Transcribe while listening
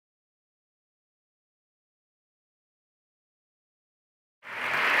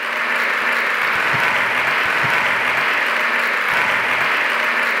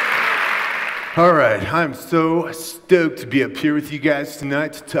All right, I'm so stoked to be up here with you guys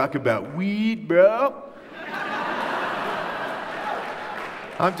tonight to talk about weed, bro.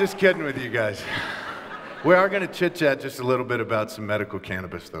 I'm just kidding with you guys. We are going to chit-chat just a little bit about some medical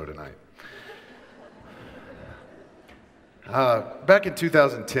cannabis, though, tonight. Back in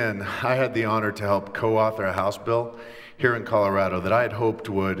 2010, I had the honor to help co-author a House bill here in Colorado that I had hoped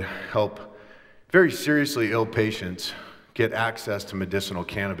would help very seriously ill patients get access to medicinal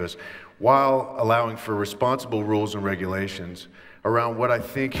cannabis while allowing for responsible rules and regulations around what I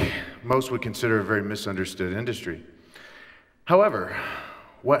think most would consider a very misunderstood industry. However,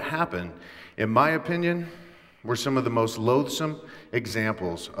 what happened, in my opinion, were some of the most loathsome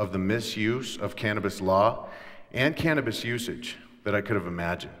examples of the misuse of cannabis law and cannabis usage that I could have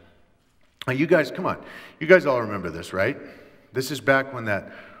imagined. Now, you guys, come on. You guys all remember this, right? This is back when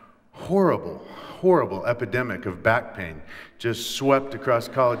that horrible epidemic of back pain just swept across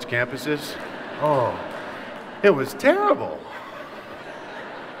college campuses. Oh, it was terrible.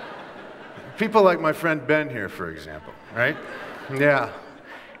 People like my friend Ben here, for example, right? Yeah.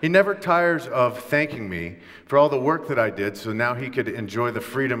 He never tires of thanking me for all the work that I did so now he could enjoy the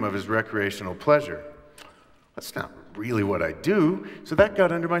freedom of his recreational pleasure. That's not really what I do, so that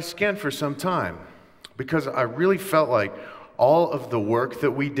got under my skin for some time because I really felt like all of the work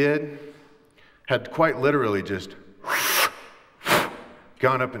that we did had quite literally just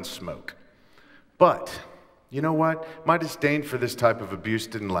gone up in smoke. But you know what? My disdain for this type of abuse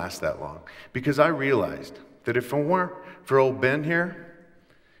didn't last that long because I realized that if it weren't for old Ben here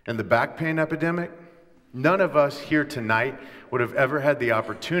and the back pain epidemic, none of us here tonight would have ever had the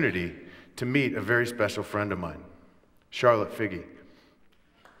opportunity to meet a very special friend of mine, Szarlott Figi.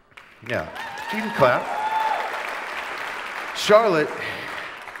 Yeah, you can clap. Szarlott,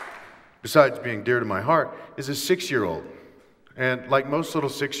 besides being dear to my heart, is a 6-year-old. And like most little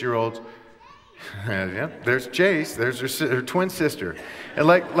 6-year-olds, yeah, there's Chase, there's her twin sister. And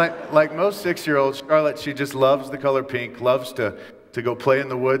like most 6-year-olds, Szarlott, she just loves the color pink, loves to go play in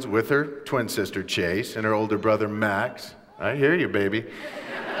the woods with her twin sister Chase and her older brother Max. I hear you, baby.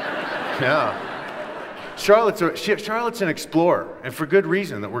 Yeah. Szarlott's an explorer, and for good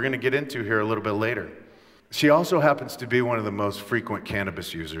reason that we're going to get into here a little bit later. She also happens to be one of the most frequent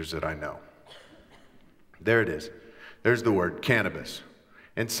cannabis users that I know. There it is. There's the word, cannabis.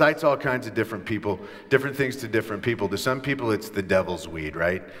 And cites all kinds of different people, different things to different people. To some people, it's the devil's weed,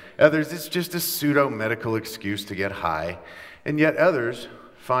 right? Others, it's just a pseudo-medical excuse to get high. And yet others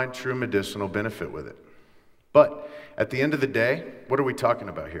find true medicinal benefit with it. But at the end of the day, what are we talking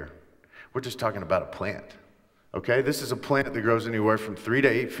about here? We're just talking about a plant. Okay, this is a plant that grows anywhere from 3 to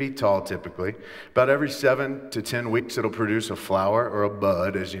 8 feet tall typically. About every 7 to 10 weeks it'll produce a flower or a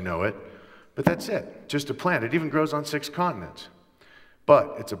bud as you know it. But that's it, just a plant. It even grows on 6 continents.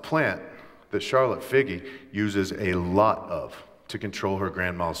 But it's a plant that Szarlott Figi uses a lot of to control her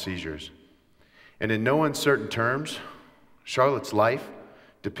grand mal seizures. And in no uncertain terms, Szarlott's life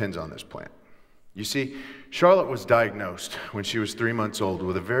depends on this plant. You see, Szarlott was diagnosed when she was 3 months old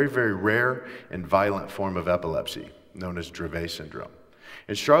with a very, very rare and violent form of epilepsy known as Dravet syndrome.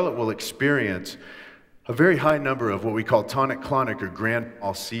 And Szarlott will experience a very high number of what we call tonic-clonic or grand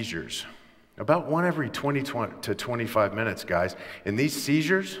mal seizures. About 1 every 20 to 25 minutes, guys. And these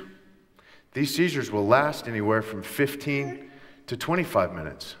seizures will last anywhere from 15 to 25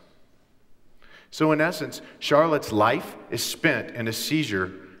 minutes. So in essence, Szarlott's life is spent in a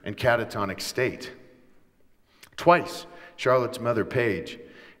seizure and catatonic state. Twice, Szarlott's mother, Paige,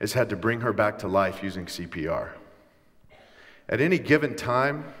 has had to bring her back to life using CPR. At any given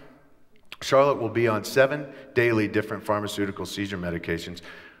time, Szarlott will be on 7 daily different pharmaceutical seizure medications,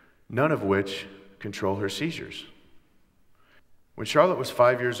 none of which control her seizures. When Szarlott was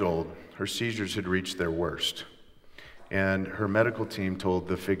 5 years old, her seizures had reached their worst. And her medical team told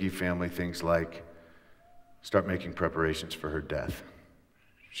the Figi family things like, start making preparations for her death.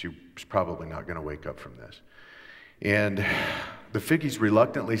 She's probably not going to wake up from this. And the Figis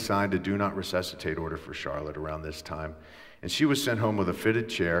reluctantly signed a do not resuscitate order for Szarlott around this time. And she was sent home with a fitted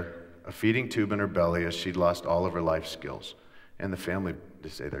chair, a feeding tube in her belly as she'd lost all of her life skills. And the family to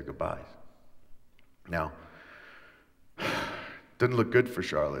say their goodbyes. Now, didn't look good for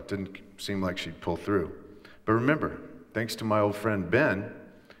Szarlott. Didn't seem like she'd pull through. But remember, thanks to my old friend Ben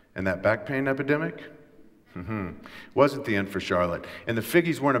and that back pain epidemic, wasn't the end for Szarlott. And the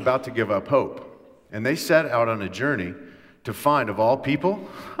Figis weren't about to give up hope. And they set out on a journey to find, of all people,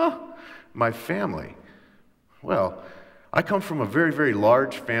 my family. Well, I come from a very, very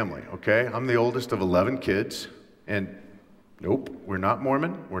large family, okay? I'm the oldest of 11 kids, and nope, we're not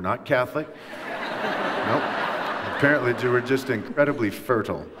Mormon, we're not Catholic. Nope. Apparently, we're just incredibly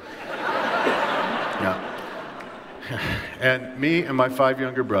fertile. And me and my 5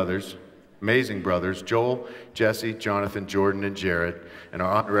 younger brothers, amazing brothers, Joel, Jesse, Jonathan, Jordan, and Jared, and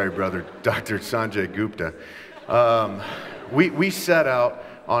our honorary brother, Dr. Sanjay Gupta, we set out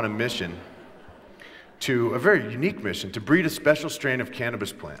on a mission, a very unique mission, to breed a special strain of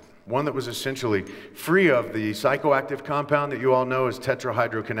cannabis plant, one that was essentially free of the psychoactive compound that you all know as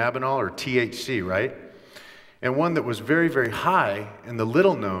tetrahydrocannabinol, or THC, right? And one that was very, very high in the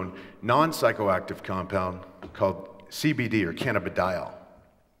little-known non-psychoactive compound called CBD, or cannabidiol.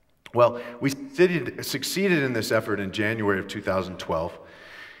 Well, we succeeded in this effort in January of 2012,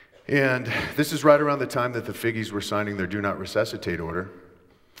 and this is right around the time that the Figgies were signing their Do Not Resuscitate order.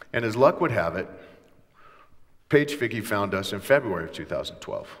 And as luck would have it, Paige Figi found us in February of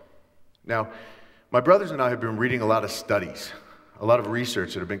 2012. Now, my brothers and I have been reading a lot of studies, a lot of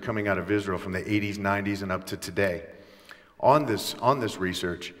research that have been coming out of Israel from the 80s, 90s, and up to today on this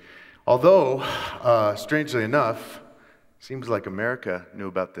research. Although, strangely enough, seems like America knew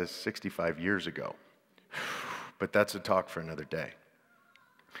about this 65 years ago. But that's a talk for another day.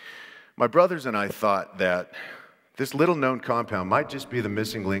 My brothers and I thought that this little-known compound might just be the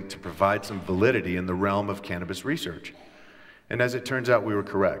missing link to provide some validity in the realm of cannabis research. And as it turns out, we were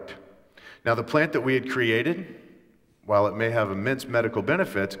correct. Now, the plant that we had created, while it may have immense medical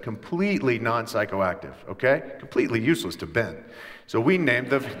benefits, completely non-psychoactive, okay? Completely useless to Ben. So we named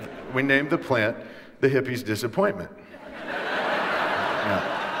the plant the hippie's disappointment.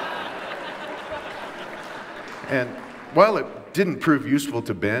 Yeah. And while it didn't prove useful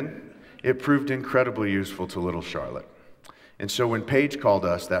to Ben, it proved incredibly useful to little Charlotte. And so when Paige called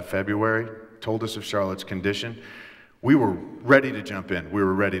us that February, told us of Charlotte's condition, we were ready to jump in. We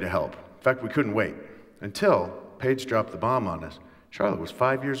were ready to help. In fact, we couldn't wait until Paige dropped the bomb on us. Charlotte was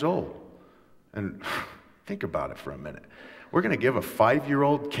 5 years old. And think about it for a minute. We're going to give a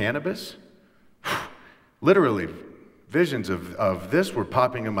 5-year-old cannabis? Literally, visions of this were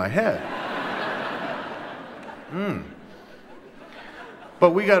popping in my head.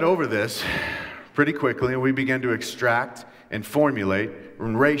 But we got over this pretty quickly, and we began to extract and formulate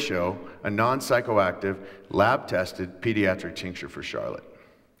in ratio a non-psychoactive, lab-tested pediatric tincture for Charlotte.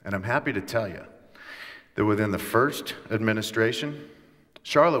 And I'm happy to tell you that within the first administration,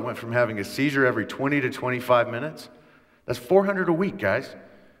 Charlotte went from having a seizure every 20 to 25 minutes, that's 400 a week, guys,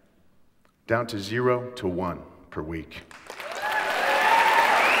 down to 0 to 1 per week.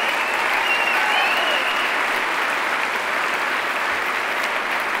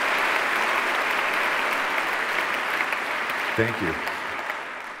 Thank you.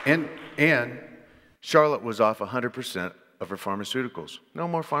 And Charlotte was off 100% of her pharmaceuticals. No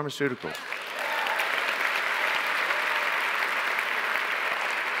more pharmaceuticals.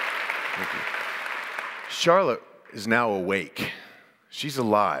 Thank you. Charlotte is now awake. She's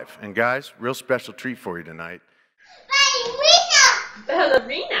alive. And guys, real special treat for you tonight.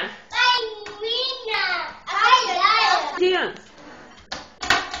 Ballerina. Dance.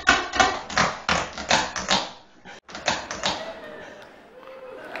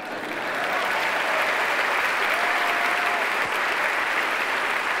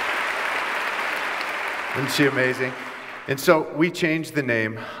 Isn't she amazing? And so we changed the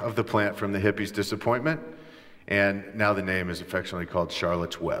name of the plant from the hippie's disappointment, and now the name is affectionately called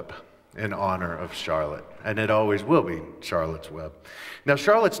Charlotte's Web, in honor of Charlotte. And it always will be Charlotte's Web. Now,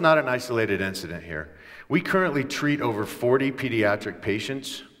 Charlotte's not an isolated incident here. We currently treat over 40 pediatric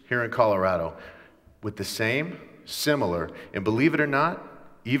patients here in Colorado with the same, similar, and believe it or not,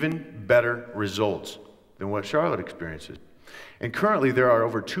 even better results than what Charlotte experiences. And currently there are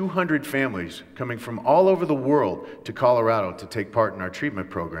over 200 families coming from all over the world to Colorado to take part in our treatment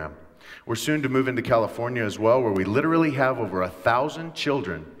program. We're soon to move into California as well, where we literally have over 1,000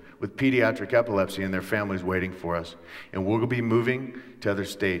 children with pediatric epilepsy and their families waiting for us. And we'll be moving to other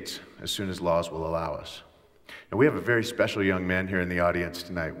states as soon as laws will allow us. And we have a very special young man here in the audience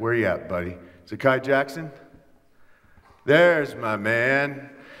tonight. Where are you at, buddy? Zakai Jackson? There's my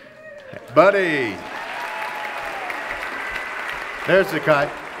man. Buddy. There's Zakai.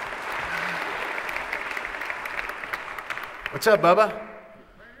 What's up, Bubba?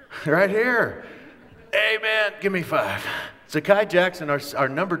 Right here. Hey, man, give me 5. Zakai Jackson, our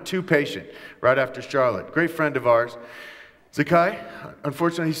number 2 patient, right after Charlotte. Great friend of ours. Zakai,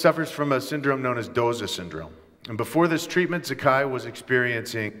 unfortunately, he suffers from a syndrome known as DOSA syndrome. And before this treatment, Zakai was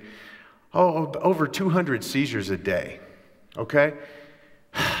experiencing over 200 seizures a day. Okay?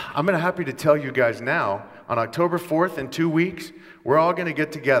 I'm happy to tell you guys now, on October 4th, in 2 weeks, we're all going to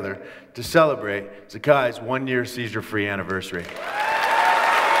get together to celebrate Zakai's 1-year seizure-free anniversary.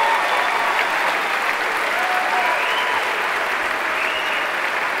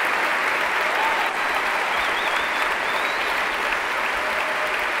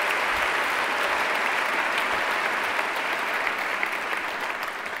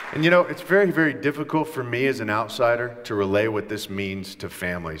 And you know, it's very, very difficult for me as an outsider to relay what this means to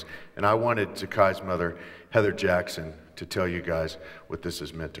families. And I wanted Zakai's mother, Heather Jackson, to tell you guys what this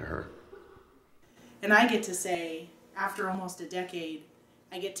has meant to her. And I get to say, after almost a decade,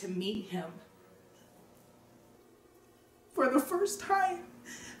 I get to meet him for the first time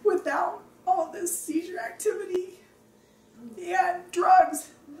without all this seizure activity and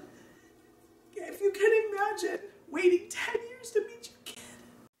drugs. If you can imagine waiting 10 years to meet your kid.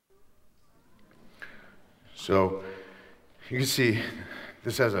 So you can see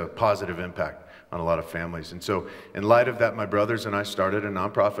this has a positive impact on a lot of families. And so in light of that, my brothers and I started a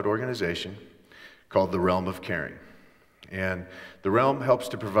nonprofit organization called the Realm of Caring. And the Realm helps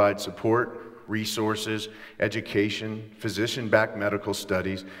to provide support, resources, education, physician-backed medical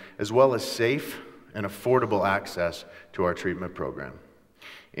studies, as well as safe and affordable access to our treatment program.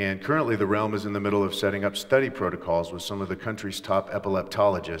 And currently the Realm is in the middle of setting up study protocols with some of the country's top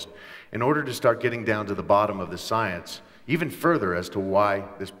epileptologists in order to start getting down to the bottom of the science, even further as to why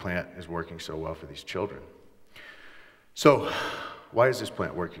this plant is working so well for these children. So, why is this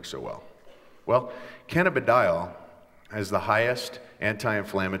plant working so well? Well, cannabidiol has the highest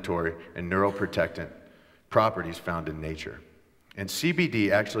anti-inflammatory and neuroprotectant properties found in nature. And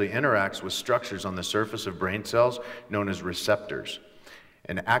CBD actually interacts with structures on the surface of brain cells known as receptors.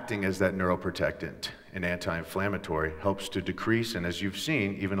 And acting as that neuroprotectant and anti-inflammatory helps to decrease and, as you've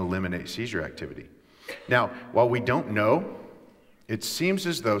seen, even eliminate seizure activity. Now, while we don't know, it seems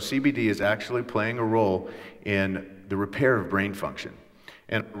as though CBD is actually playing a role in the repair of brain function.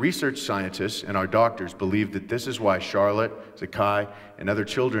 And research scientists and our doctors believe that this is why Charlotte, Zakai, and other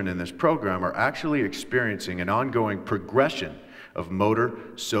children in this program are actually experiencing an ongoing progression of motor,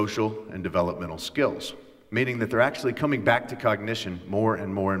 social, and developmental skills, meaning that they're actually coming back to cognition more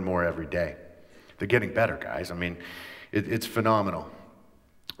and more and more every day. They're getting better, guys. I mean, it's phenomenal.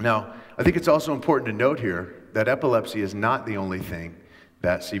 Now, I think it's also important to note here that epilepsy is not the only thing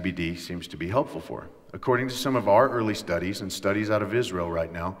that CBD seems to be helpful for. According to some of our early studies and studies out of Israel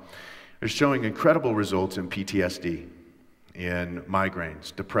right now, they're showing incredible results in PTSD, in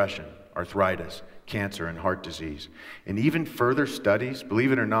migraines, depression, arthritis, cancer, and heart disease. And even further studies,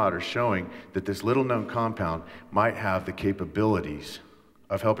 believe it or not, are showing that this little-known compound might have the capabilities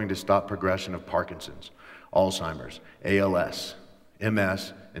of helping to stop progression of Parkinson's, Alzheimer's, ALS,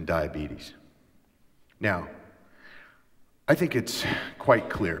 MS, and diabetes. Now, I think it's quite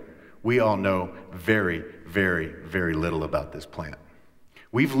clear. We all know very, very, very little about this plant.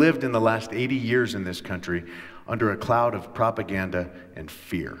 We've lived in the last 80 years in this country under a cloud of propaganda and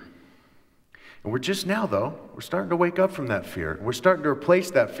fear. And we're just now, though, we're starting to wake up from that fear. We're starting to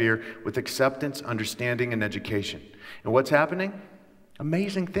replace that fear with acceptance, understanding, and education. And what's happening?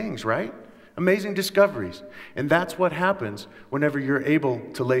 Amazing things, right? Amazing discoveries. And that's what happens whenever you're able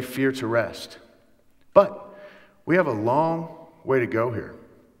to lay fear to rest. But we have a long way to go here.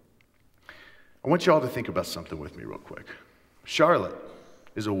 I want you all to think about something with me real quick. Charlotte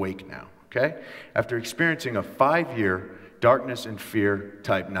is awake now, okay? After experiencing a 5-year darkness and fear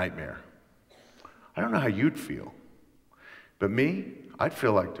type nightmare. I don't know how you'd feel, but me, I'd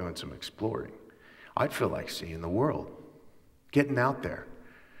feel like doing some exploring. I'd feel like seeing the world, getting out there.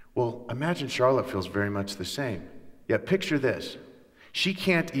 Well, imagine Charlotte feels very much the same. Yet picture this. She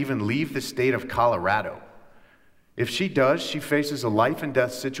can't even leave the state of Colorado. If she does, she faces a life and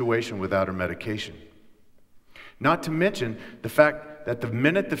death situation without her medication. Not to mention the fact that the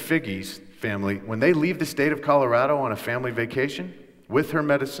minute the Figgies family, when they leave the state of Colorado on a family vacation with her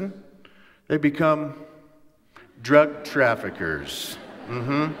medicine, they become drug traffickers.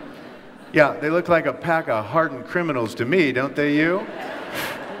 Yeah, they look like a pack of hardened criminals to me, don't they, you?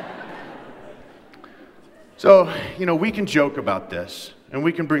 So, you know, we can joke about this, and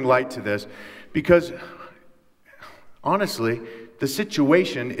we can bring light to this, because honestly, the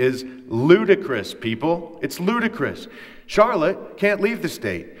situation is ludicrous, people. It's ludicrous. Charlotte can't leave the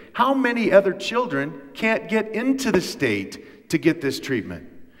state. How many other children can't get into the state to get this treatment?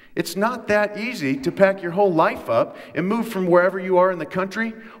 It's not that easy to pack your whole life up and move from wherever you are in the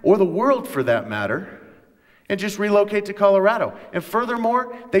country, or the world for that matter, and just relocate to Colorado. And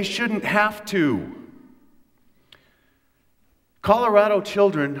furthermore, they shouldn't have to. Colorado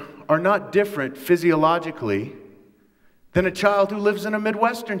children are not different physiologically than a child who lives in a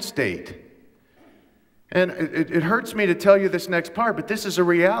Midwestern state. And it hurts me to tell you this next part, but this is a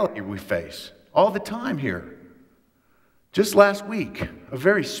reality we face all the time here. Just last week, a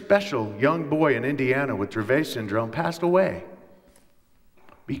very special young boy in Indiana with Dravet syndrome passed away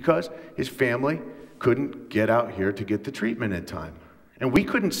because his family couldn't get out here to get the treatment in time. And we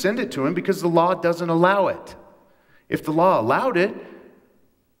couldn't send it to him because the law doesn't allow it. If the law allowed it,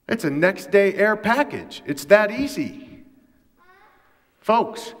 It's a next day air package. It's that easy.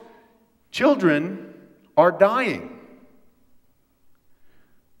 Folks, children are dying.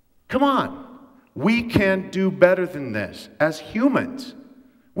 Come on. We can do better than this. As humans,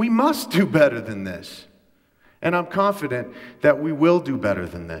 we must do better than this. And I'm confident that we will do better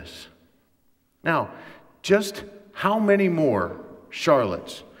than this. Now, just how many more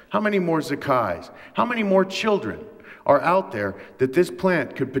Charlottes, how many more Zakais, how many more children are out there that this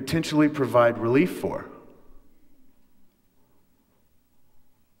plant could potentially provide relief for?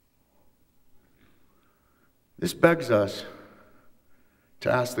 This begs us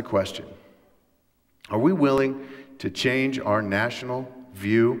to ask the question, are we willing to change our national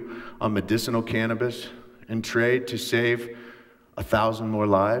view on medicinal cannabis and trade to save 1,000 more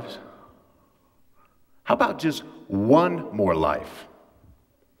lives? How about just one more life?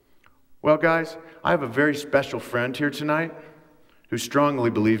 Well, guys, I have a very special friend here tonight who strongly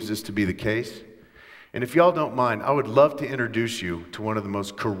believes this to be the case. And if y'all don't mind, I would love to introduce you to one of the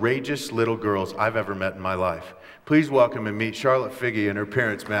most courageous little girls I've ever met in my life. Please welcome and meet Şarlët Figi and her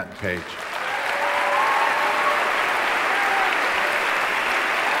parents, Matt and Paige.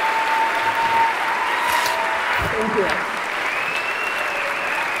 Thank you.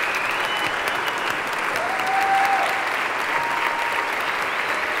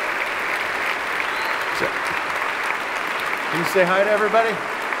 Can you say hi to everybody?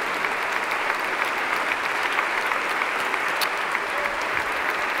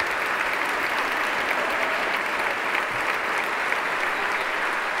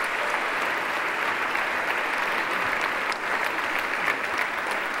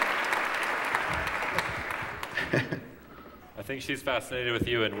 I think she's fascinated with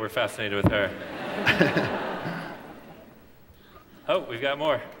you and we're fascinated with her. Oh, we've got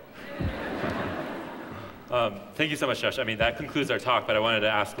more. Thank you so much, Josh. I mean, that concludes our talk, but I wanted to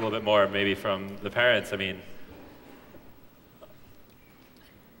ask a little bit more maybe from the parents. I mean,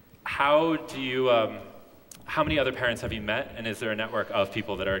 how many other parents have you met, and is there a network of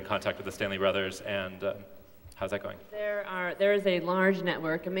people that are in contact with the Stanley brothers, and how's that going? There is a large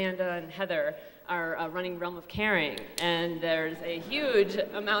network. Amanda and Heather are running Realm of Caring, and there's a huge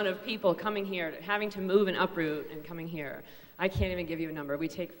amount of people coming here, having to move and uproot and coming here. I can't even give you a number. We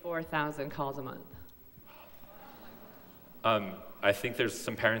take 4,000 calls a month. I think there's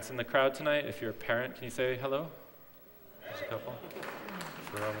some parents in the crowd tonight. If you're a parent, can you say hello? There's a couple.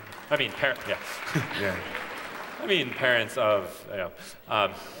 I mean, yes. Yeah. I mean, parents of, you know.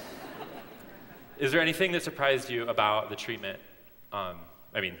 Is there anything that surprised you about the treatment? I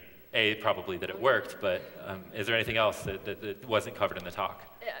mean, probably that it worked, but is there anything else that wasn't covered in the talk?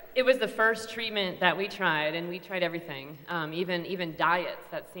 It was the first treatment that we tried, and we tried everything, even diets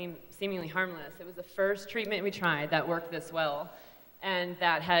that seem seemingly harmless. It was the first treatment we tried that worked this well, and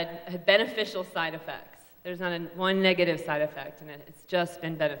that had beneficial side effects. There's not one negative side effect, and it's just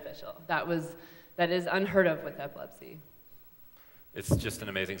been beneficial. That is unheard of with epilepsy. It's just an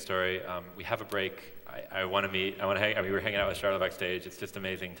amazing story. We have a break. I want to meet. We were hanging out with Charlotte backstage. It's just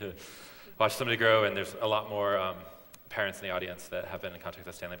amazing to watch somebody grow, and there's a lot more parents in the audience that have been in contact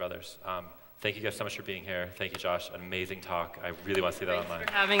with the Stanley brothers. Thank you guys so much for being here. Thank you, Josh. An amazing talk. I really want to see that online.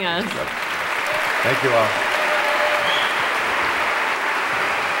 Thanks for having us. Thank you all.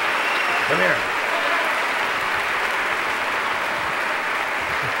 Come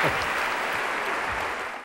here.